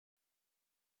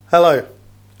Hello,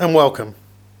 and welcome.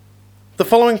 The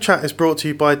following chat is brought to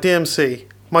you by DMC,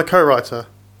 my co-writer,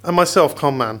 and myself,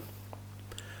 Conman.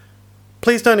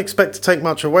 Please don't expect to take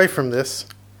much away from this.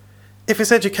 If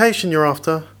it's education you're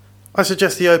after, I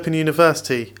suggest the Open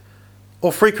University,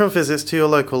 or frequent visits to your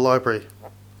local library.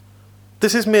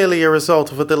 This is merely a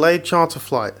result of a delayed charter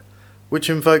flight, which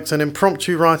invoked an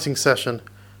impromptu writing session,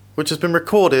 which has been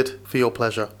recorded for your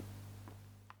pleasure.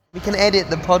 We can edit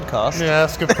the podcast. Yeah,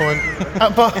 that's a good point.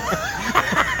 But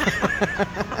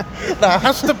that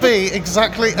has to be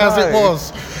exactly as it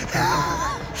was.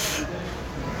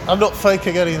 I'm not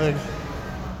faking anything.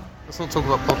 Let's not talk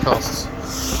about podcasts.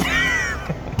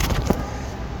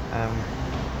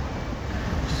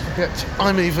 Just forget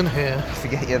I'm even here.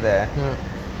 Forget you're there. Yeah.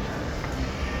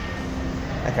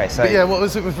 Okay, so... But yeah, what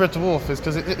was it with Red Dwarf is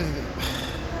because it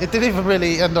didn't even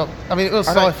really end up... I mean, it was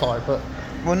sci-fi, but...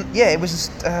 Well, yeah, it was...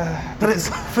 But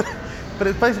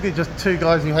it's basically just two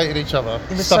guys who hated each other.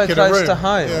 It was stuck so in a close room. to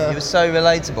home. Yeah. It was so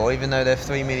relatable, even though they're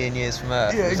 3 million years from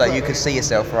Earth. Yeah, It was like you exactly. could see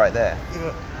yourself right there.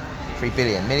 Yeah. 3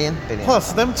 billion, million? Billion.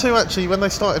 Plus, them two actually, when they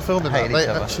started filming Hated each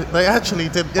other. they actually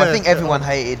did... Yeah, I think everyone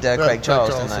hated Craig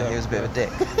Charles, didn't they? yeah. He was a bit of a dick.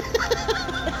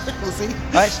 Was he?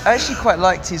 I actually quite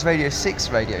liked his Radio 6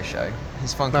 radio show,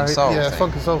 his Funk and Soul Yeah, thing.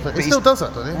 Funk and Soul thing. He But still does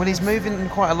that, doesn't he? Well, he's moving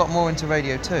quite a lot more into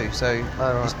Radio 2, so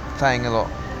right. he's playing a lot,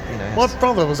 you know. My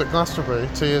brother was at Glastonbury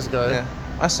 2 years ago. Yeah,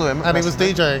 I saw him. And he was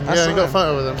DJing. I Yeah, saw he got a him.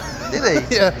 photo with him. Did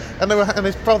he? Yeah, and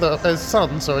his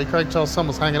son, Craig Charles' son,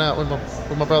 was hanging out with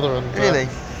my brother and Really?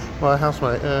 my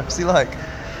housemate. Yeah, What's he like?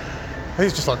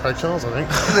 he's just like Craig Charles, I think.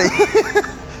 Really?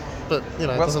 But you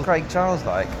know, What's Craig Charles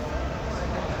like?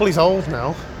 well, he's old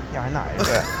now. Yeah, I know, but...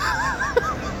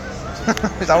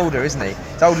 He's older, isn't he?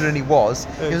 He's older than he was.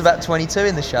 He was about 22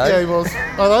 in the show. Yeah, he was.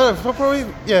 I don't know, probably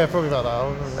about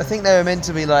that. I think they were meant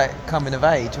to be like coming of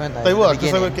age, weren't they? They in were the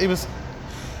because beginning? he was.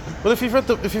 Well, if you've read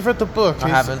the book, I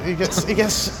haven't. He gets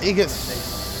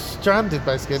stranded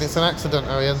basically, and it's an accident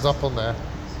how he ends up on there.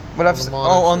 Well, on the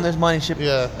mining on the mining ship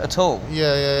Yeah. at all.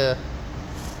 Yeah.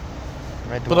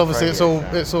 Red But Dwarf obviously, Radio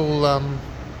it's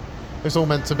show. all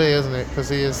meant to be, isn't it? Because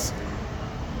he is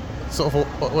sort of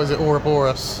what was it,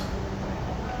 Ouroboros?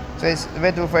 So it's the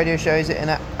Red Dwarf Radio Show. Is it an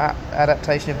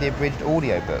adaptation of the abridged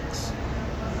audio books?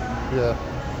 Yeah.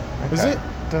 Is it?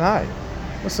 Don't know.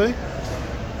 We'll see.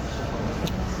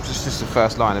 It's just the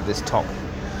first line of this top.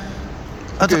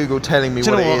 I don't- Google telling me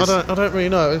Do you what know it what? is. I don't really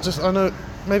know. I know.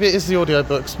 Maybe it is the audio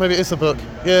books. Maybe it is the book.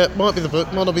 Yeah, it might be the book.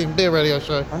 Might not even be a radio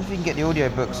show. I wonder if you can get the audio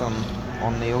books on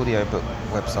the audiobook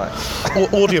website.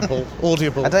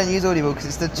 Audible. I don't use Audible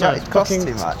because it costs fucking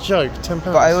too much. Joke. £10.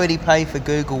 But I already pay for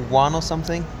Google One or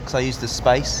something because I use the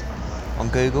space on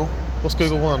Google. What's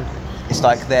Google One? It's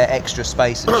like their extra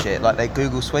space and shit, like their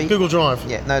Google Suite. Google Drive.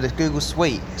 Yeah, no, there's Google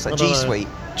Suite. It's like I don't G know. Suite.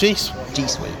 G Suite. G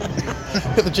Suite.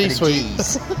 Get the G Suite.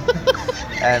 It's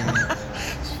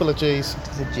It's full of G's.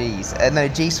 the G's. No,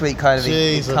 G Suite kind of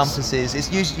Jesus. encompasses.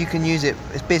 You can use it.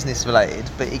 It's business related,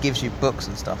 but it gives you books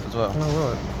and stuff as well.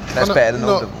 Oh, right. That's better than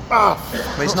Audible. But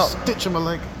it's not- Stitch in my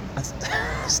leg.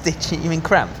 Stitching? You mean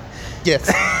cramp? Yes,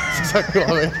 that's exactly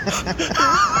what I mean.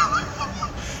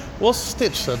 What's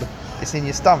Stitch then? It's in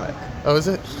your stomach. Oh, is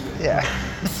it? Yeah.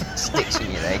 Stitch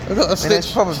in your leg. I've got a I mean, it's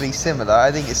stitch. probably similar.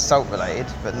 I think it's salt related,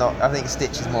 but not. I think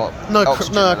Stitch is more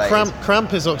oxygen No, related.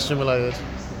 cramp is oxygen related.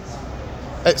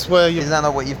 It's where you. Is that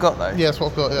not what you've got though? Yeah, that's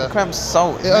what I've got. Yeah. Cramp's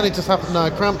salt. It isn't only just happened. No,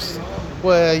 cramps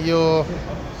where your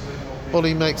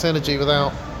body makes energy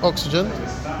without oxygen,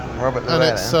 Robert and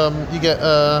Llewellyn. it's you get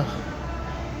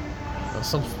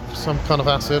some kind of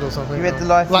acid or something. You read the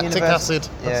Life of Lactic Universe? acid.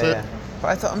 That's it.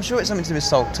 But I'm sure it's something to do with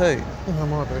salt too. Oh, it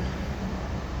might be.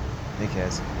 Who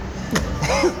cares?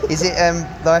 Is it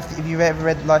Life? Have you ever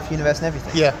read Life, Universe, and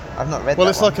Everything? Yeah. I've not read. Well,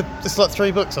 that it's one. like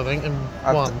 3 books, I think, in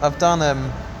one. I've done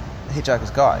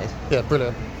Hitchhiker's Guide. Yeah,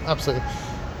 brilliant. Absolutely.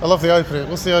 I love the opening.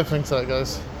 What's the opening to it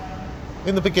goes?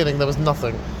 In the beginning, there was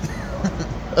nothing.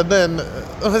 And then,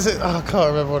 I can't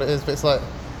remember what it is, but it's like,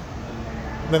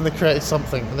 then they created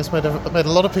something, and this made a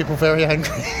lot of people very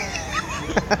angry.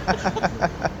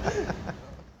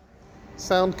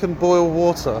 Sound can boil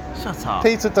water. Shut up.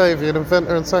 Peter Davey, an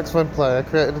inventor and saxophone player,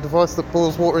 created a device that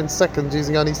boils water in seconds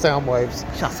using only sound waves.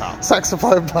 Shut up.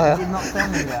 Saxophone player. Did not tell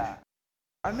me that.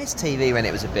 I miss TV when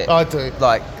it was a bit I do.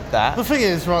 like that. The thing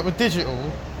is, right, with digital,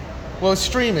 well,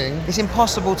 streaming, It's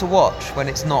impossible to watch when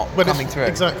it's not when coming it's, through.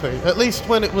 Exactly. At least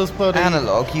when it was bloody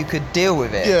Analog, you could deal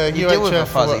with it. Yeah, you deal with a UHF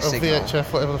fuzzy or signal.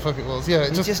 VHF, whatever the fuck it was. Yeah,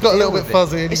 it You just got a little deal bit with it.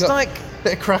 fuzzy. And It's you got like, a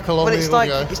bit of crackle on but the it's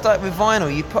audio. like with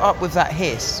vinyl. You put up with that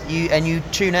hiss, and you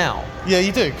tune out. Yeah,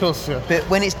 you do, of course. Yeah. But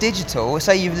when it's digital,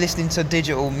 say you're listening to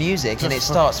digital music and it Just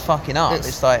starts fucking up,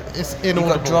 it's like it's you've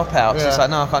inaudible. got dropouts. Yeah. It's like,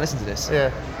 no, I can't listen to this.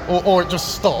 Yeah. or it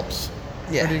just stops.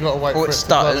 Yeah. And you got to wait or for it it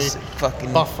stutters, to bloody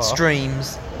fucking buffer.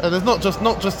 streams. And there's not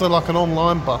just like an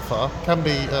online buffer. Can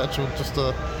be actual just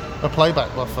a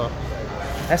playback buffer.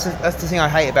 That's the thing I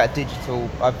hate about digital.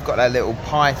 I've got that little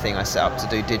Pi thing I set up to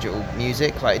do digital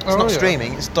music. Like it's not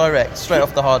streaming; it's direct, straight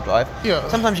off the hard drive. Yeah.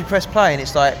 Sometimes you press play and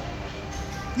it's like,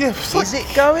 Yeah. is it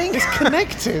going? It's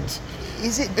connected.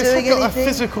 Is it It's doing got a anything?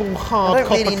 physical hard I don't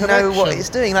copper really connection. know what it's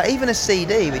doing. Like even a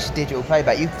CD, which is digital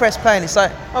playback, you press play and it's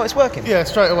like, oh, it's working. Yeah,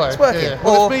 straight away. It's working. Yeah.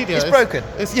 Well, Or media, it's broken.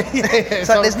 It's It's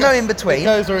like there's no in between. It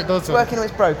goes or it doesn't. It's working or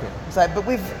it's broken. It's like, but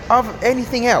with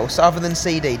anything else other than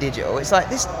CD digital, it's like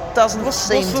this doesn't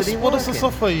seem to be working. What is the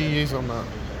software you use on that?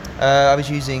 I was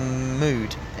using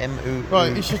Mood. M-U.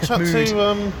 Right, you should chat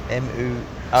to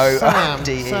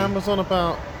M-U-O-D-E. Sam was on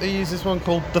about. He uses one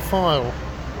called Defile.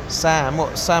 Sam,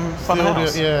 what? Sam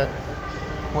Funhouse? Yeah.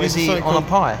 What is Uses he something on a called-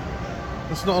 Pi?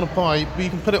 It's not on a Pi, but you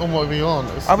can put it on whatever you want.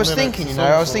 I was thinking,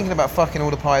 I was thinking about fucking all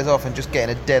the Pis off and just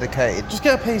getting a dedicated. Just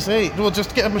get a PC, or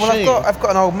just get a machine. Well, I've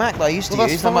got an old Mac that I used to Well,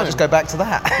 that's use. I might fine. just go back to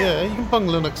that. Yeah, you can bung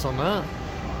Linux on that.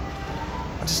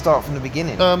 I'll just start from the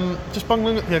beginning. Just bung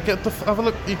Linux. Yeah, have a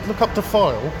look. You look up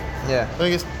Defile. Yeah. I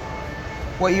think it's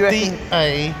What you reckon?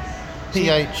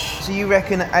 DAPH. So you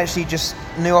reckon actually just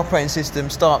new operating system,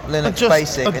 start Linux just-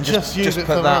 Basic, and and just use it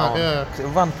put for that that, on? yeah. 'Cause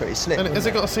it'll run pretty slick. And has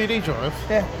it wouldn't got a CD drive?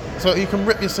 Yeah. So you can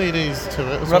rip your CDs to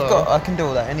it as Well, well. I can do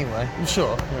all that anyway. I'm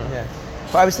sure. Yeah. Yeah.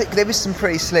 But I was thinking there was some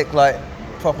pretty slick, like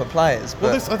proper players.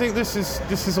 But Well, I think this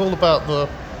is all about the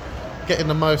getting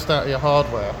the most out of your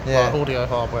hardware, Yeah. like audio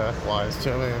hardware wise. Do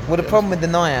you know what I mean? well, the problem with the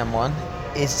Niam one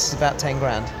is it's about 10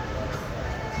 grand.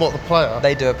 What, the player?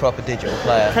 They do a proper digital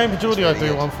player. Cambridge It's Audio really do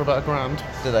good. one for about £1,000.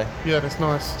 Do they? Yeah, it's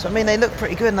nice. So I mean, they look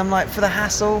pretty good, and I'm like, for the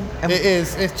hassle. And, It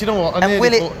is. Do you know what? I and nearly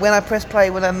will it? bought- When I press play,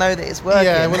 will I know that it's working?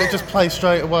 Yeah, will it just play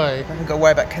straight away? I haven't got to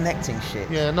worry about connecting shit.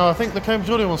 Yeah, no, I think the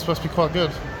Cambridge Audio one's supposed to be quite good.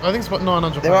 I think it's about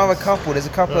 £900. There are a couple. There's a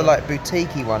couple of Yeah. like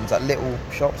boutique-y ones, like little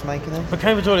shops making them. But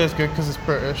Cambridge Audio is good because it's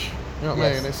British. You know what I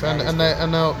Yes, mean? It's, that is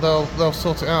and they'll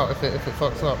sort it out if it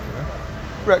fucks up. You know?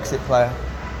 Brexit player.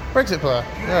 Brexit player.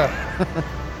 Yeah.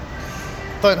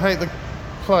 Don't hate the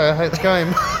player, hate the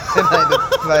game. Don't hate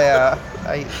the player.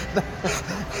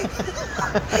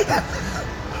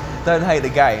 Don't hate the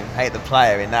game. Hate the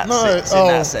player in that sense. In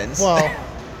that sense. Well,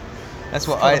 That's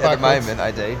what kinda at the backwards. moment I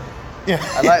do. yeah.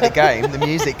 I like the game, the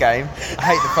music game. I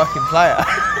hate the fucking player.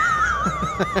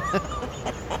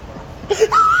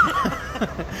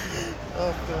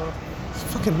 Oh god. It's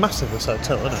fucking massive, this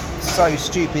hotel, isn't it? So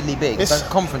stupidly big. It's like a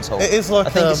conference hall. It is like, I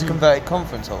think it's a converted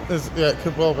conference hall. Yeah, it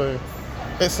could well be.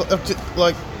 It's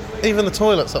like even the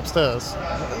toilets upstairs.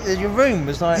 Your room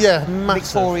was like Yeah, massive.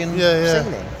 Victorian Yeah.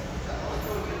 ceiling.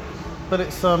 But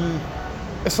it's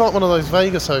like one of those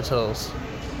Vegas hotels.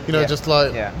 You know, Yeah. just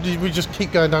like Yeah. we just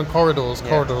keep going down corridors,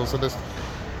 Yeah. and it's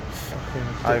fucking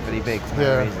Overly big for no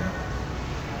Yeah. reason.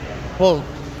 Well,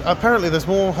 apparently there's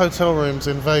more hotel rooms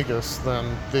in Vegas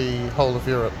than the whole of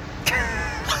Europe.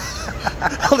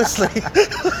 Honestly,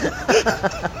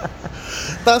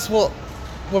 that's what.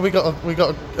 Well, we got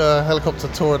a helicopter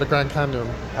tour of the Grand Canyon.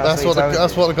 That's what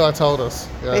the guy told us.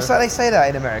 Yeah. It's like they say that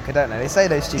in America, don't they? They say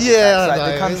those stupid Yeah, facts. I Like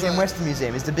the know. Country It's and like- Western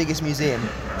Museum is the biggest museum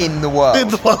in the world. In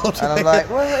the world. And I'm like,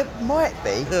 well, it might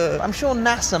be. Yeah. I'm sure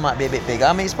NASA might be a bit bigger.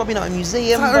 I mean, it's probably not a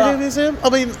museum, Is that a but museum? I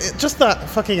mean, just that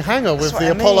fucking hangar with what the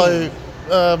I mean. Apollo.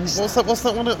 What's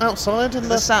that one outside in the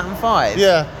the? Saturn V.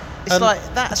 Yeah. It's like,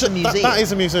 that's a museum. That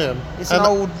is a museum. It's And- an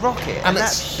old rocket, and it's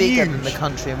that's bigger than huge. the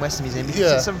Country and Western Museum because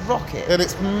Yeah. it's a rocket. and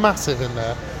it's massive in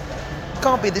there.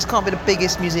 This can't be the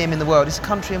biggest museum in the world. It's a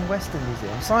Country and Western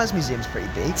Museum. Science Museum's pretty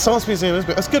big. Science Museum is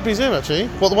big. It's a good museum actually.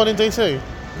 What, the one in DC?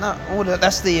 No,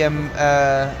 that's the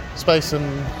Space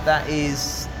and that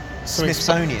is something-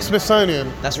 Smithsonian.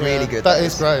 Smithsonian. That's really good, That that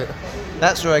is is. great.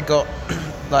 That's where I got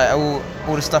like all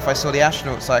the stuff I saw the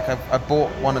astronauts. Like I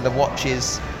bought one of the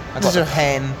watches. I got Did the you?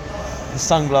 pen, the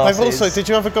sunglasses. I've also. Did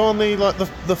you ever go on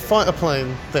the fighter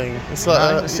plane thing? It's like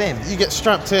No, the sim. You get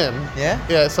strapped in. Yeah?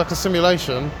 Yeah, it's like a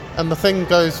simulation, and the thing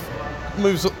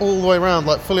moves all the way around,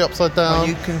 like fully upside down. Well,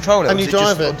 you control it, and or you is it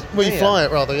drive just it. sort of- Well, you yeah. fly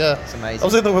it rather. Yeah. It's amazing. I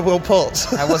was in there with Will Potts.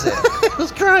 How was it? It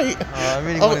was great. I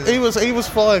really wanted He was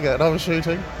flying it, and I was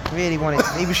shooting. Really wanted.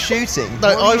 He was shooting. No,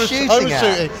 What were I you was shooting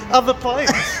at? shooting other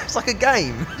planes. It's like a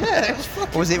game. Yeah, it was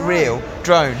fucking Or was it great. real?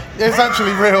 Drone. It's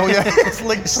actually real. Yeah, it's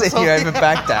linked to Sitting you over something.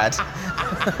 Baghdad.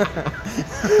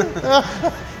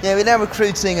 Yeah, we're now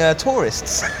recruiting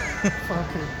tourists.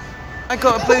 Fucking- I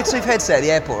got a Bluetooth headset at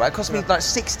the airport, right? It cost me like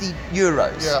 60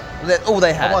 euros. Yeah. That's all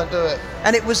they had. I won't do it.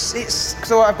 And it's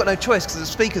so I've got no choice because the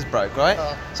speaker's broke, right?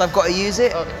 So I've got to use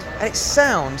it. Okay. And it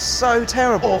sounds so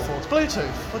terrible. Awful. It's Bluetooth.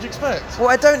 What do you expect? Well,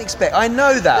 I don't expect. I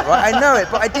know that, right? I know it,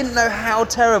 but I didn't know how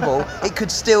terrible it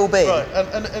could still be. Right.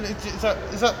 And is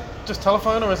that just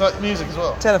telephone or is that music as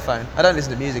well? Telephone. I don't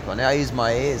listen to music on it. I use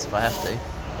my ears if I have to.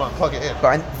 Right, plug it in. But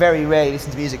I very rarely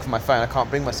listen to music from my phone. I can't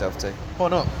bring myself to. Why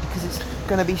not? Because it's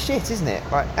going to be shit, isn't it?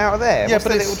 Like out of there. Yeah, What's but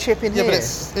the it's, little chip in yeah,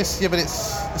 here? but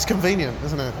it's convenient,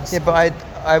 isn't it? It's Yeah, but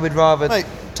I would rather Mate,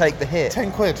 take the hit.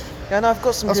 £10. Yeah, no, I've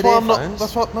got some That's good why I'm earphones. not.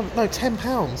 That's what. No,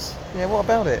 £10. Yeah, what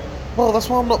about it? Well, that's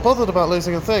why I'm not bothered about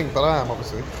losing a thing, but I am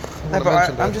obviously. No,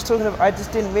 but I'm just talking about. I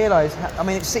just didn't realise. I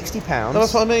mean, it's £60. No,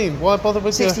 that's what I mean. Why bother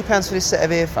with £60 for this set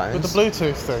of earphones. with the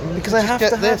Bluetooth thing? Because I have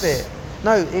to have it.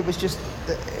 No, it was just.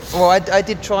 Well, I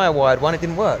did try a wired one. It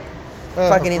didn't work.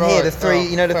 Plugging in here, the three,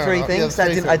 you know, the three things. Yeah,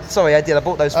 That didn't. Sorry, I did. I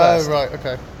bought those first. Oh right,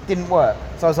 okay. Didn't work.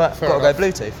 So I was like, got to go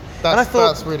Bluetooth. And I thought,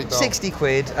 that's really dull. 60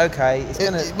 quid. Okay, it's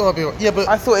gonna. It might be. Yeah, but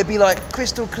I thought it'd be like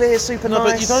crystal clear, super no,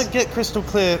 nice. but you don't get crystal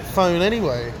clear phone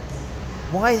anyway.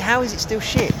 Why? How is it still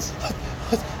shit?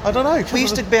 I don't know. We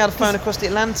used to be able to phone across the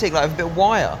Atlantic like with a bit of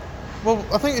wire. Well,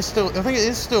 I think it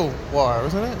is still wire,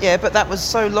 isn't it? Yeah, but that was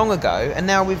so long ago, and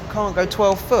now we can't go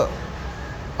 12 foot.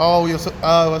 Oh, I see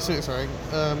what you're saying.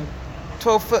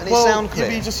 12 foot and Well, it's sound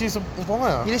clear. you just use a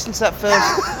wire. You listen to that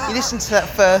first. You listen to that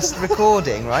first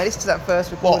recording, right? Listen to that first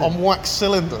recording. What, on wax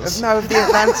cylinders? No, of the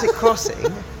Atlantic Crossing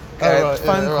right,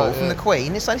 phone yeah, call right, from yeah. the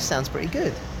Queen. It sounds pretty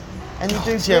good. And you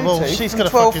do Bluetooth yeah, well, she's from gonna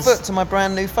 12 fuck foot his- to my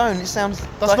brand new phone. It sounds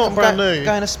That's like not I'm brand new.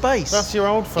 going to space. That's your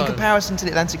old phone. In comparison to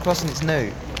the Atlantic Crossing, it's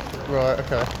new. Right,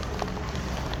 okay.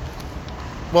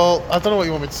 Well, I don't know what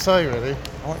you want me to say, really.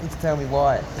 I want you to tell me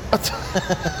why.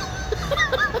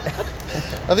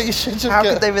 I think you should just How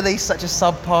get... could they release such a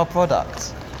subpar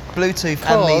product? Bluetooth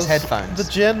and these Because headphones.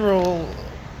 the general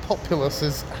populace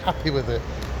is happy with it.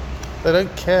 They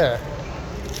don't care.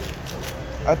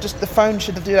 The phone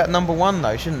should do that number one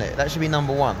though, shouldn't it? That should be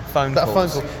number one. Phone That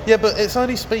calls. phone call. Yeah, but it's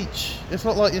only speech. It's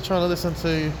not like you're trying to listen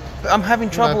to... But I'm having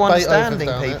trouble Beethoven's understanding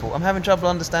down there. people. I'm having trouble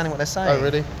understanding what they're saying. Oh,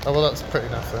 really? Oh, well, that's pretty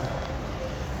enough then.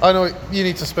 I know you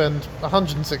need to spend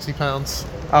 £160.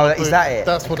 Oh, is that it?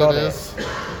 That's I what got it is.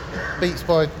 Beats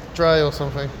by Dre or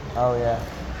something. Oh yeah.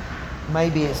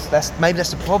 Maybe that's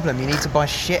the problem. You need to buy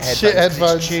shit headphones. Shit 'cause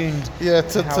headphones. It's tuned. Yeah,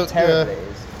 to how terrible yeah. it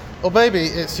is. Or maybe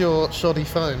it's your shoddy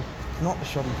phone. Not the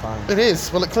shoddy phone. It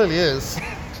is. Well, it clearly is.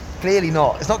 Clearly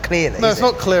not. It's not clearly. No, is it's it?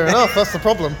 not clear enough. That's the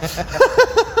problem.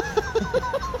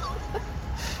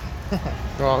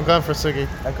 Right, I'm going for a ciggy.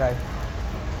 Okay.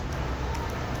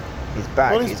 His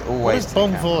bag What is is always. to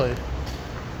Bon the Voy?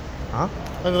 Huh?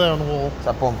 Over there on the wall. It's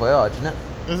like Bon Voyage, isn't it?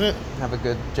 Is it? Have a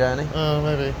good journey. Oh,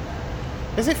 maybe.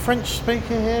 Is it French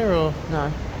speaking here or?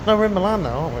 No. No, we're in Milan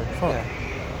now, aren't we? Fuck. Yeah.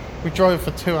 We drove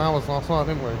for 2 hours last night,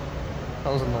 didn't we?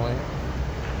 That was annoying.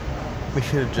 We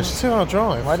should have It was a just. 2 hour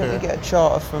drive. Why didn't we here. get a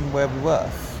charter from where we were?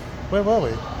 Where were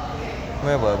we?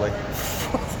 Where were we?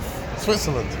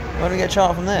 Switzerland. Why didn't we get a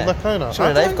charter from there? Lacona.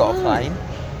 Surely I they've don't got a know. plane.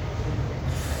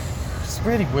 It's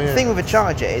really weird. The thing with a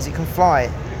charter jet is it can fly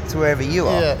to wherever you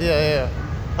are. Yeah.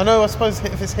 I know, I suppose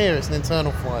if it's here, it's an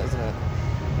internal flight, isn't it?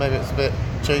 Maybe it's a bit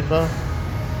cheaper.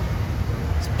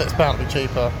 It's bound to be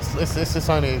cheaper. It's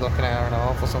only like an hour and a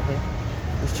half or something.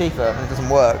 It's cheaper and it doesn't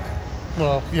work.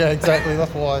 Well, yeah, exactly,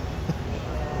 that's why.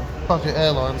 Budget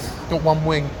airlines, got one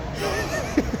wing.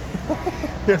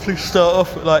 You have to start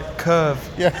off at like curve.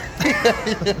 Yeah.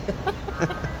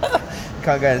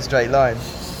 Can't go in a straight line.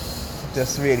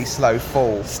 Just really slow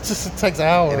fall It takes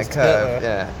hours in a to curve. get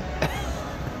there.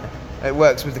 Yeah. It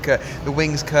works with the curve. The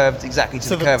wing's curved exactly to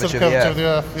the curvature of the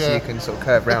Earth. So yeah. you can sort of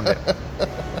curve around it.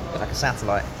 Like a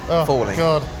satellite Oh, falling.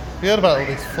 God. You heard about all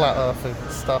these flat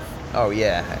earth stuff? Oh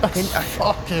yeah.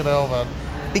 Fucking hell, man.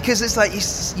 Because it's like you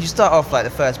start off like the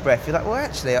first breath, you're like, well,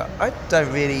 actually, I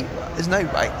don't really. There's no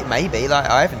way. Maybe like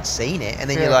I haven't seen it, and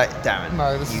then you're like, Darren,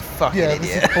 No, this you is, fucking yeah, idiot.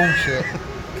 This is bullshit.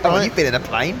 Come on, Right? you've been in a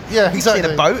plane. Yeah, You've exactly.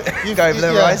 seen a boat go over the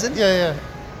yeah, horizon. Yeah.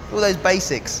 All those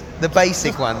basics, the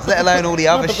basic ones, let alone all the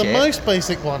No, other but shit. the most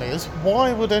basic one is,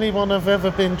 why would anyone have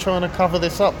ever been trying to cover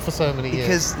this up for so many years?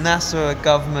 Because NASA are a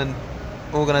government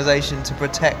organisation to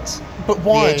protect But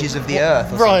why? the edges of the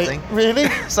Earth or right, something. Really?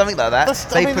 Something like that. That's-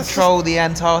 I They mean, that's patrol the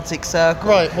Antarctic Circle.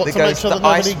 Right, what, that to goes make sure to the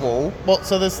that nobody... ice wall. What,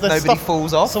 so there's Nobody stuff,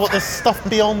 falls off? So what, there's stuff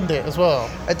beyond it as well?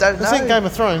 I don't This know. ain't Game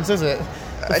of Thrones, is it?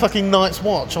 The fucking Night's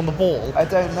Watch on the wall. I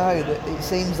don't know. It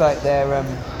seems like their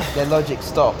logic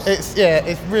stops. It's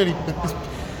really...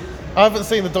 I haven't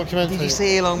seen the documentary. Did you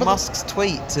see Elon But Musk's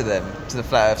tweet to them, to the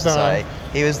Flat Earth No. Society?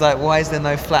 He was like, why is there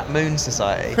no flat moon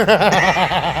society?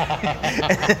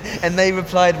 And they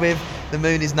replied with, the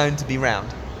moon is known to be round.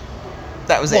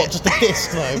 That was What, it. just a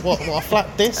disc though? What, a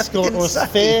flat disc or a say.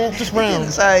 sphere? Just round?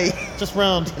 Didn't say. Just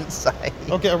round. Didn't say.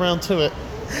 I'll get around to it.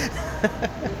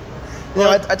 No,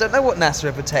 I don't know what NASA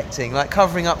are protecting, like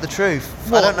covering up the truth.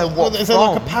 What? I don't know what Is there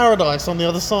like from. a paradise on the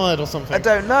other side or something? I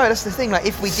don't know, that's the thing, like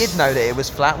if we did know that it was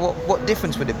flat, what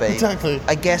difference would it be? Exactly.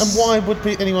 I guess... And why would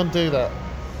anyone do that?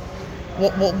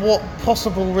 What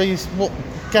possible reason, what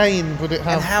gain would it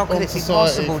have And how could on it be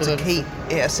society possible for to them keep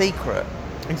it a secret?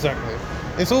 Exactly.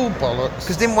 It's all bollocks.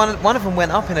 Because then one of them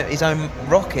went up in his own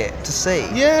rocket to sea.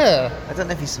 Yeah. I don't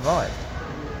know if he survived.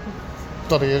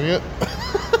 Bloody idiot.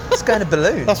 Let's go in a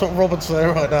balloon. That's what Robin's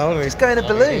saying right now, isn't he? Let's go in a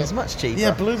Bloody balloon, idiot. it's much cheaper.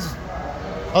 Yeah, balloons.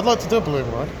 I'd like to do a balloon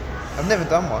ride. I've never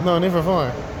done one. No, neither have I.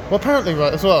 Well, apparently,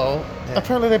 right, as well, Yeah.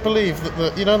 apparently they believe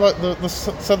that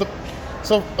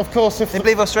so of course if They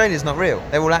believe Australia's not real.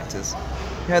 They're all actors.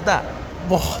 You heard that?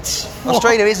 what?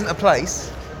 Australia isn't a place.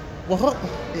 What?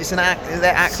 It's an act. They're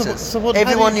actors. So how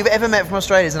Everyone do you've ever met from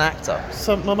Australia is an actor.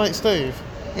 So my mate Steve.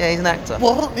 Yeah, he's an actor.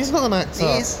 What? He's not an actor.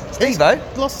 He is. Steve-O.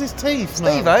 He's lost his teeth.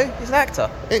 man. Steve-O, he's an actor.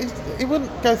 He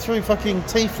wouldn't go through fucking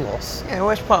teeth loss. Yeah,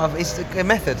 well, it's part of it's a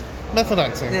method. Method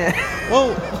acting. Yeah. Well,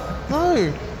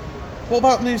 no. What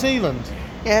about New Zealand?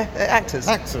 Yeah, they're actors.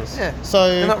 Actors. Yeah. So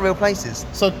They're not real places.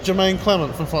 So Jermaine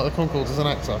Clement from Flight of the Conchords is an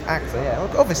actor. Actor, yeah.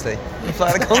 Well, obviously. It's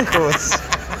like the Concourse.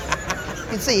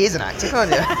 You can see he's an actor, can't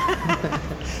you?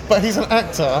 But he's an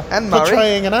actor And Murray.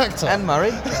 portraying an actor. And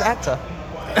Murray, he's an actor.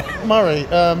 Murray,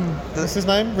 what's his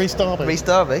name? Rhys Darby. Rhys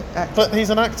Darby. Actor. But he's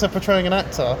an actor portraying an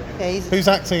actor Yeah, who's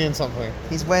acting in something.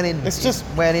 he's well in. It's he's just-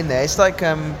 well in there. It's like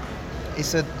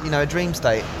it's a dream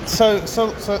state. So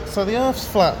the Earth's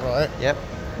flat, right? Yep.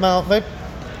 Now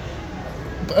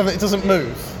and it doesn't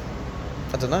move.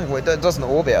 I don't know. Well, it doesn't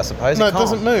orbit, I suppose. No, it it can't.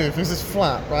 doesn't move because it's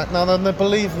flat, right? Now then they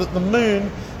believe that the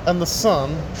moon and the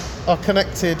sun are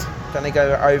connected. Don't they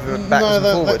go over backwards and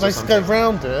No, forwards they or go something?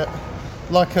 round it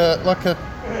like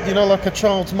a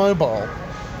child's mobile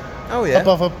Oh yeah.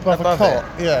 above a cot.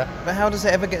 it. Yeah, But how does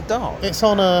it ever get dark? it's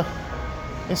on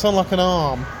like an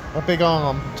arm, a big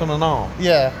arm. It's on an arm.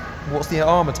 Yeah, What's the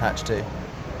arm attached to?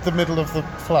 the middle of the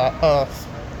flat Earth.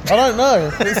 I don't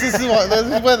know. this is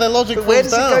where their logic But where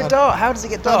falls does down. it go dark? How does it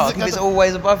get How does dark it if go it's dark?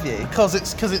 always above you?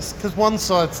 Because one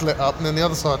side's lit up and then the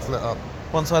other side's lit up.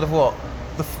 One side of what?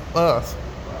 The Earth.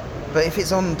 But if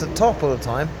it's on the top all the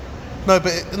time, No,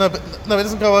 but it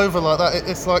doesn't go over like that.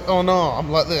 It's like on an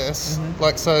arm, like this,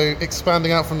 like so,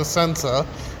 expanding out from the centre,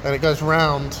 and it goes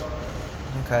round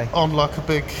okay. on like a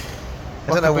big.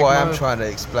 I don't know why I'm trying to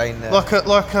explain the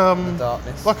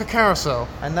darkness. like a carousel.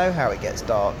 I know how it gets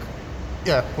dark.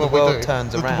 Yeah, well, The world we do.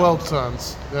 turns The around. world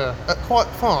turns. Yeah, quite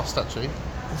fast actually.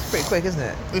 It's pretty quick, isn't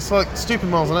it? It's like stupid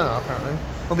miles an hour apparently.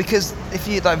 Well, because if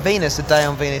you like Venus, a day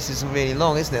on Venus isn't really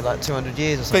long, isn't it? Like 200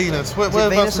 years or something. Venus, Is whereabouts it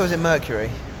Venus or is- is it Mercury?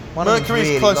 One of them's Mercury's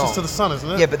really closest long. to the sun, isn't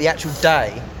it? Yeah, but the actual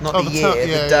day, not Oh, the the year. yeah,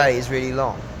 the yeah. day is really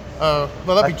long. Well, that'd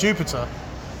be Like- Jupiter.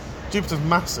 Jupiter's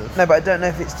massive. No, but I don't know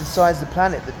if it's the size of the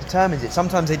planet that determines it.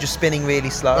 Sometimes they're just spinning really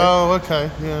slow. Oh, okay.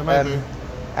 Yeah, maybe.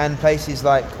 And places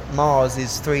like Mars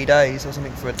is 3 days or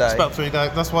something for a day. It's about 3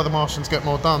 days. That's why the Martians get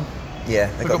more done. Yeah,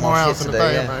 they've They've got more hours shit in to a do,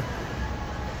 day, yeah. haven't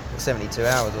 72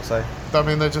 hours or so. they?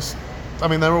 I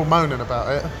mean, they're all moaning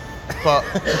about it, but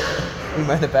We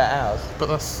moan about ours. but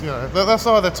that's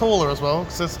why they're taller as well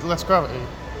because there's less gravity.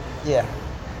 Yeah.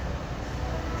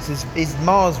 So is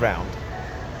Mars round?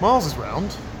 Mars is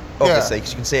round. Obviously,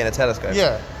 because you can see it in a telescope.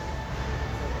 Yeah.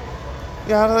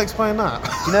 Yeah. How do they explain that?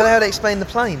 Do you know how they explain the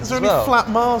planes Is there as any well? flat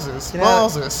Marses? Do you know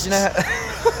Marses. Do you know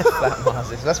how, flat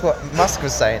Marses. That's what Musk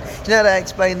was saying. Do you know how they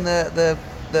explain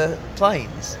the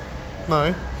planes?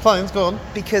 No. Planes gone.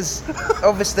 Because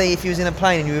obviously, if you was in a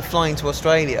plane and you were flying to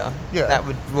Australia, Yeah. that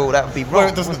would be wrong. Where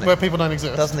it doesn't, wouldn't it? where people don't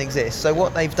exist. Doesn't exist. So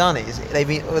what they've done is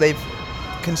they've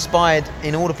conspired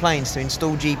in all the planes to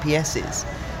install GPSs.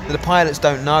 But the pilots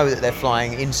don't know that they're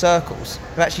flying in circles.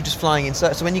 They're actually just flying in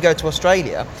circles. So when you go to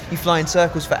Australia, you fly in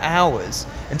circles for hours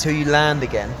until you land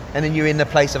again, and then you're in the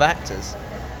place of actors.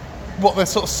 What, they're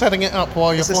sort of setting it up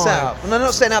while you're It's a flying. setup. No, they're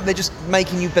not setting up. They're just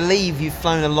making you believe you've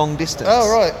flown a long distance.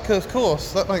 Oh right, of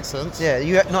course, that makes sense. Yeah,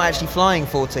 you're not actually flying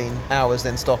 14 hours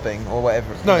then stopping or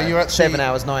whatever. No, you're actually 7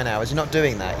 hours, 9 hours. You're not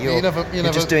doing that. You're you never-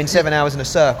 just doing 7 hours in a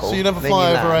circle. So you never then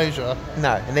fly you over land. Asia.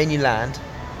 No, and then you land,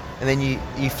 and then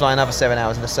you fly another 7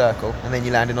 hours in a circle, and then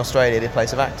you land in Australia, the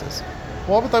place of actors,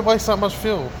 Why would they waste that much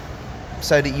fuel?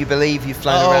 so that you believe you've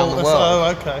flown around the world.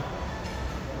 Oh,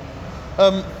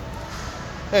 okay.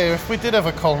 Hey, if we did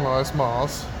ever colonise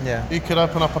Mars, Yeah. you could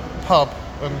open up a pub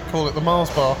and call it the Mars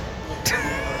Bar.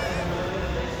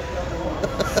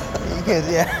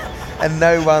 Yeah, and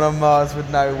no one on Mars would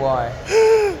know why.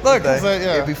 No, because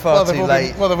It'd be far too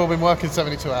late. They've all been working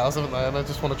 72 hours, haven't they? And they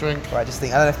just want to drink. Right, I just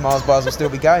think I don't know if Mars bars will still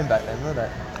be going back then, will they?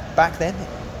 Back then?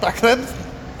 Back then,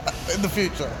 in the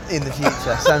future. In the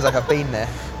future. Sounds like I've been there.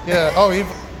 Yeah. Oh, you've.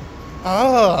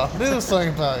 I knew something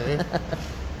about you.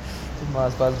 Should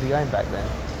Mars bars be going back then?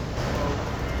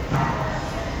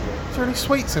 Is there any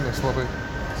sweets in this lobby?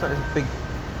 It's like there's a big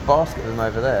basket of them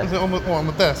over there. Is it on the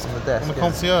desk? On the desk, On the yeah.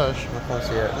 concierge? On the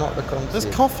concierge, not the concierge.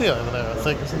 There's coffee over there, I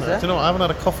think, isn't Is there? there? Do you know what? I haven't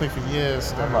had a coffee for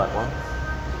years. I'd like one.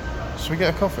 Should we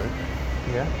get a coffee?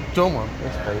 Yeah? Do you want one?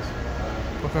 Yes, please.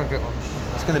 We're going to get one.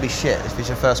 It's going to be shit if it's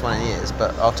your first one in years,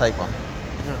 but I'll take one.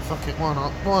 Yeah, fuck it. Why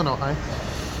not? Why not, eh?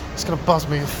 It's going to buzz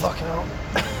me the fuck out.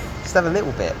 Just have a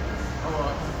little bit.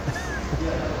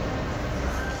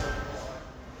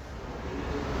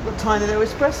 Got tiny little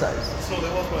espressos. That's all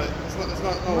it was, mate. There's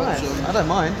not Right, I don't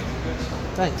mind.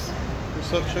 Thanks.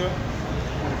 Sugar?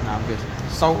 No, I'm good.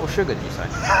 Salt or sugar, did you say?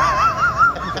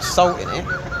 Got salt in it.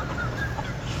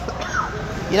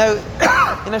 You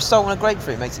know, salt on a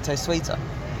grapefruit makes it taste sweeter.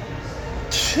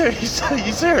 You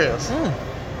serious?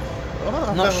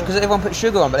 Not because everyone puts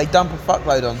sugar on, but they dump a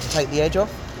fuckload on to take the edge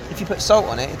off. If you put salt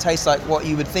on it, it tastes like what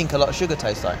you would think a lot of sugar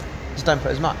tastes like. Just don't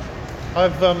put as much.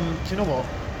 I've do you know what?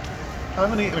 I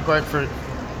haven't eaten a grapefruit.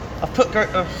 I've put I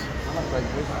like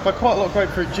grapefruit. quite a lot of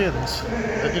grapefruit gins.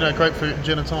 You know, grapefruit and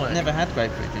gin and tonic. Never had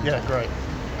grapefruit gin. Yeah, great.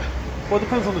 Well, it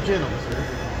depends on the gin, obviously.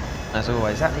 As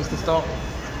always, that needs to stop.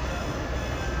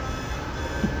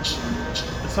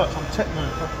 It's like some techno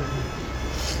fucking.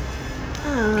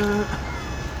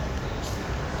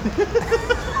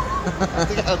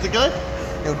 How'd it go?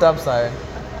 Little dub siren.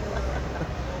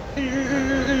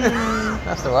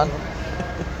 That's the one.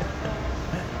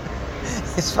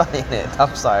 It's funny, isn't it?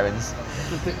 Dub sirens.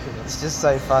 Ridiculous. It's just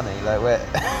so funny. Like we're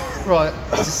Right.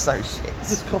 it's just so shit.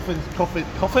 This coffin?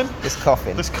 This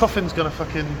coughing. This coffin's gonna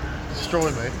fucking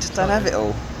destroy me. Just don't have it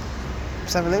all.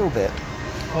 Just have a little bit.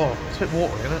 Oh, it's a bit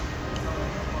watery, isn't it?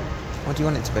 What do you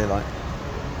want it to be like?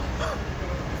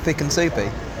 Thick and soupy.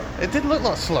 It did look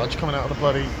like sludge coming out of the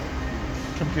bloody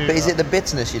computer. But is it the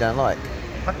bitterness you don't like?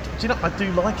 Do you know? I do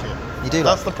like it. You do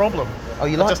That's like the problem. Oh,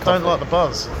 you I like just don't coffee? like the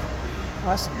buzz.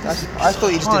 I thought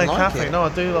you just High didn't like caffeine. it. No, I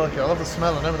do like it. I love the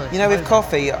smell and everything. You know, with Amazing.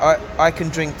 coffee, I can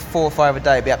drink 4 or 5 a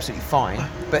day, it'd be absolutely fine.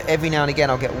 But every now and again,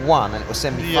 I'll get one, and it will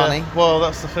send me Yeah. funny. Well,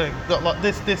 that's the thing. Like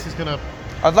this is gonna.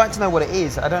 I'd like to know what it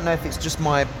is. I don't know if it's just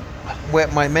my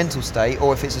mental state,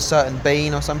 or if it's a certain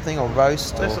bean or something, or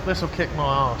roast. Or... This will kick my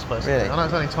ass, basically. Really? I know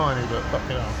it's only tiny, but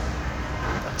fucking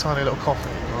hell. A tiny little coffee.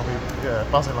 I'll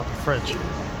be buzzing like a fridge.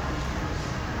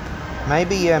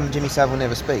 Maybe Jimmy Savile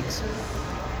never speaks.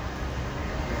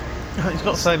 He's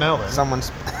got to say now then.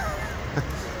 Someone's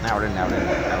now then.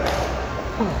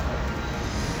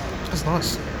 That's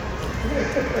nice.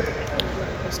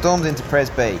 Storms into Pres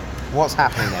B. What's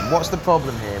happening then? What's the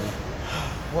problem here?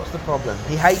 What's the problem?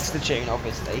 He hates the tune,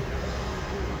 obviously.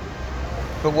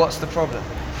 But what's the problem?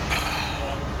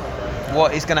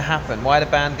 What is going to happen? Why are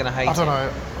the band going to hate I don't it?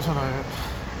 know.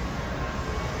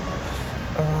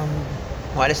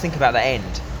 Right, let's think about the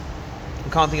end.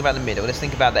 We can't think about the middle. Let's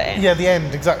think about the end. Yeah, the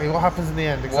end, exactly. What happens in the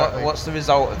end, exactly. What's the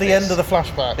result of the this? end of the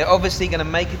flashback? They're obviously going to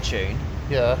make a tune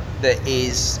Yeah. that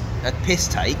is a piss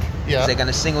take. Yeah. Because they're going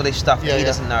to sing all this stuff that Yeah, he yeah.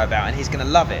 doesn't know about, and he's going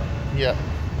to love it. Yeah.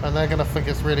 And they're going to think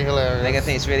it's really hilarious. They're going to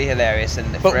think it's really hilarious,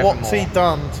 and But forevermore. what's he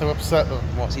done to upset them?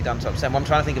 What's he done to upset them? I'm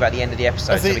trying to think about the end of the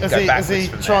episode Does so he, we can does go he, backwards does he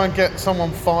from try there. and get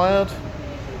someone fired?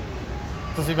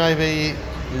 Does he maybe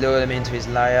Lure them into his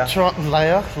lair. layer? It's got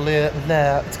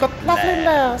lovely Lair.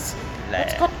 layers. Lair.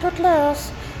 It's got good layers.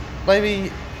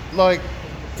 Maybe, like,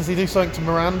 does he do something to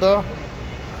Miranda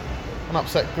and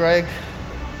upset Greg?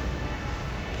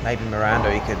 Maybe Miranda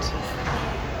he could...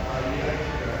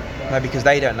 No, because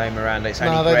they don't know Miranda, it's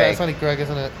only No, Greg. it's only Greg,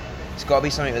 isn't it? It's got to be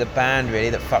something with a band, really,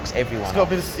 that fucks everyone It's got up.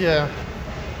 to be this, yeah.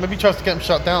 Maybe he tries to get him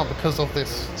shut down because of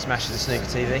this. Smashes the snooker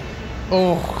TV.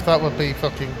 Oh, that would be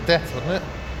fucking death, wouldn't it?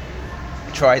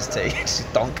 Tries to.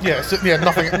 Just donk. Yeah,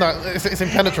 nothing. No, it's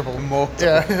impenetrable. Immortal.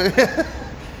 Yeah.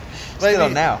 Still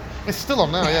on now. It's still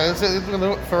on now. Yeah, it's going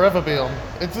to forever be on.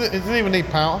 It doesn't even need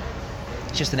power.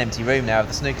 It's just an empty room now with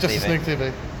the snooker Just TV. a snooker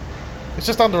TV. It's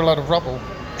just under a load of rubble.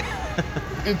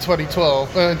 In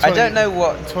 2012. I don't know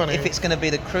what 20. if it's going to be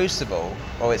the Crucible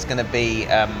or it's going to be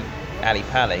Ali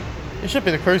Pali. It should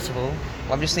be the Crucible.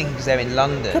 Well, I'm just thinking because they're in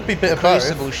London. Could be a bit the of both.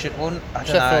 Crucible should. Well, I don't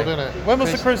Sheffield, know. isn't it? When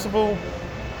was the Crucible?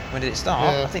 When did it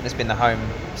start? Yeah. I think it's been the home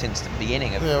since the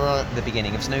beginning of Yeah, right. the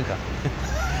beginning of snooker.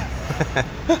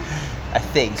 I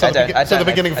think. So I don't. I so don't the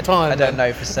know beginning for- of time, I don't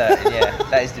then. know for certain. Yeah,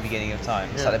 that is the beginning of time.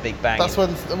 It's Yeah. like the Big Bang. That's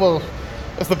when. Well,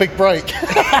 that's the big break.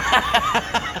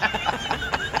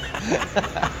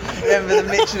 Remember the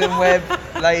Mitchell and Webb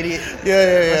lady?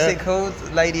 Yeah. What's it called?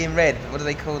 Lady in Red. What do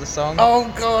they call the song?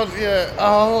 Oh God, yeah.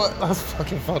 Oh, that's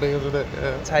fucking funny, isn't it?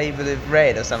 Yeah. Table of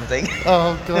Red or something.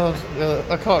 Oh God, yeah,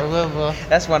 I can't remember.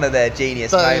 That's one of their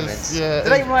genius That is- moments. yeah,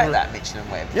 Did they it's write br- that, Mitchell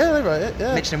and Webb? Yeah, they wrote it.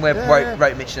 Yeah. Mitchell and Webb Yeah,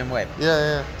 wrote Mitchell and Webb.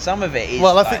 Yeah. Some of it is.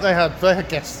 Well, I like- think they had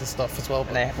guests and stuff as well.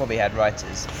 And they probably had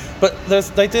writers. But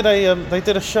they did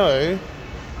a show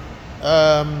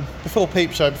before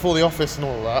Peep Show, before The Office and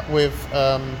all that, with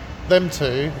them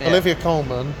two, Yeah. Olivia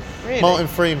Colman, Really? Martin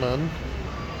Freeman.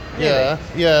 Really?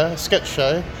 Yeah, sketch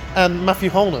show, and Matthew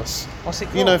Holness. What's it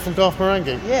called? You know, from Garth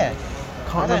Marenghi. Yeah.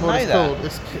 Can't I remember don't what know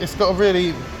it's that. called. It's got a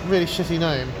really shitty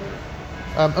name.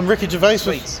 And Ricky Gervais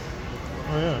Sweets.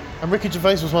 Oh yeah. And Ricky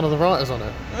Gervais was one of the writers on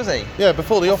it. Was he? Yeah,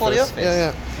 before The Before Office. The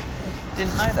Office? Yeah.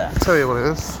 Didn't know that. Tell you what it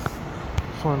is.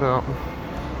 Find out.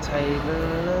 Table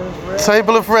of Red.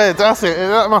 Table of Red. That's it.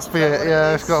 That must be it. what it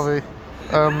Yeah, is? it's got to be.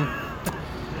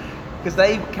 Because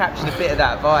they captured a bit of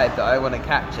that vibe that I want to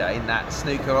capture in that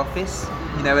snooker office.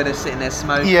 You know, where they're sitting there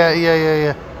smoking.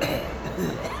 Yeah.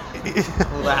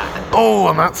 All that. Oh,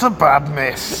 and that's a bad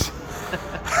miss.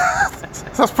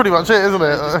 That's pretty much it, isn't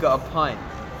They've just it? got a pint.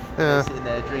 Yeah. They're sitting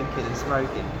there drinking and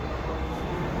smoking.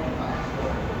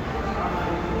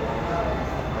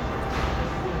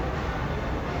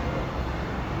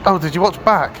 Oh, did you watch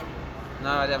Back? No,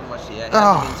 I haven't watched it yet. It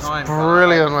Oh, hasn't been time it's for that.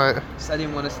 brilliant, mate. So I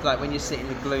didn't want to, like, when you sit in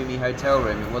the gloomy hotel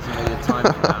room, it wasn't really the time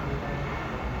for that.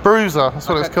 Bruiser, that's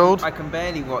what Like, it's called. I can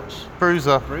barely watch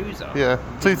Bruiser. Bruiser. Yeah.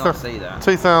 Did not see that.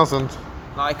 2000.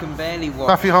 Like, I can barely watch.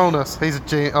 Matthew Holness, he's a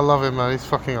G. I love him, man. He's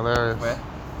fucking hilarious. Where?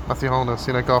 Matthew Holness,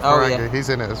 you know, Garth Oh, Marenghi, yeah. he's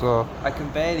in it as well. I can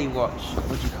barely watch.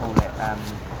 What do you call it?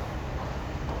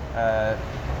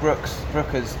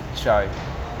 Brooker's show.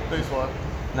 Who's one?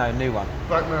 No, new one.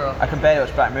 Black Mirror. I can barely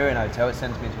watch Black Mirror in a hotel. It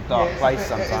sends me into a dark place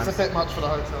sometimes. It's a bit much for the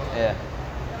hotel. Yeah.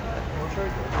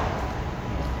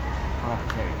 Oh,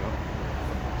 there you go.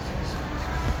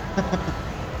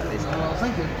 That is I was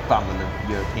thinking. bundle of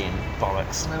European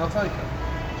bollocks. I mean, I'll take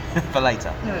it. For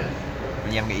later, Yeah.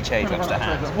 when you haven't got your cherry drops to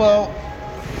hand. Well,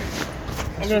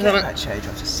 I'm going to have That it. cherry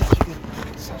drops are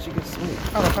such a good sweet.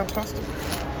 Oh, they're fantastic.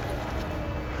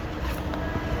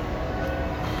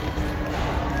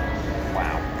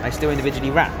 Wow. Are they still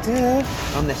individually wrapped? Yeah.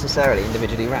 Unnecessarily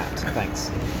individually wrapped. Thanks.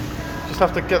 Just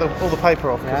have to get all the paper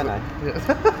off. Yeah, I know.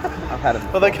 Yeah. I've had them.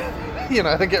 But they, you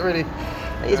know, they get really.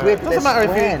 It's weird. Doesn't matter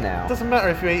if you. now. Doesn't matter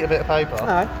if you eat a bit of paper.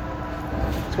 No.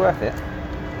 It's worth it.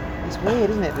 It's weird,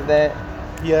 isn't it, that they're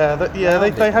Yeah,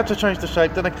 Rounded. they had to change the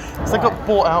shape, didn't they? 'Cause they got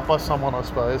bought out by someone, I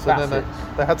suppose, and That's then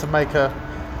they had to make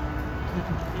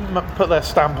put their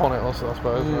stamp on it, also, I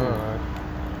suppose. I don't know.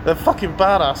 They're fucking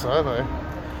badass, aren't they?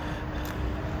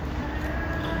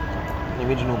 the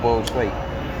original boiled sweet.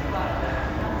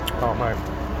 Oh mate.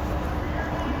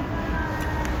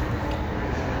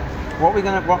 What are we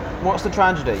gonna? What's the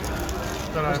tragedy?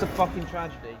 Don't know. What's the fucking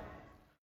tragedy?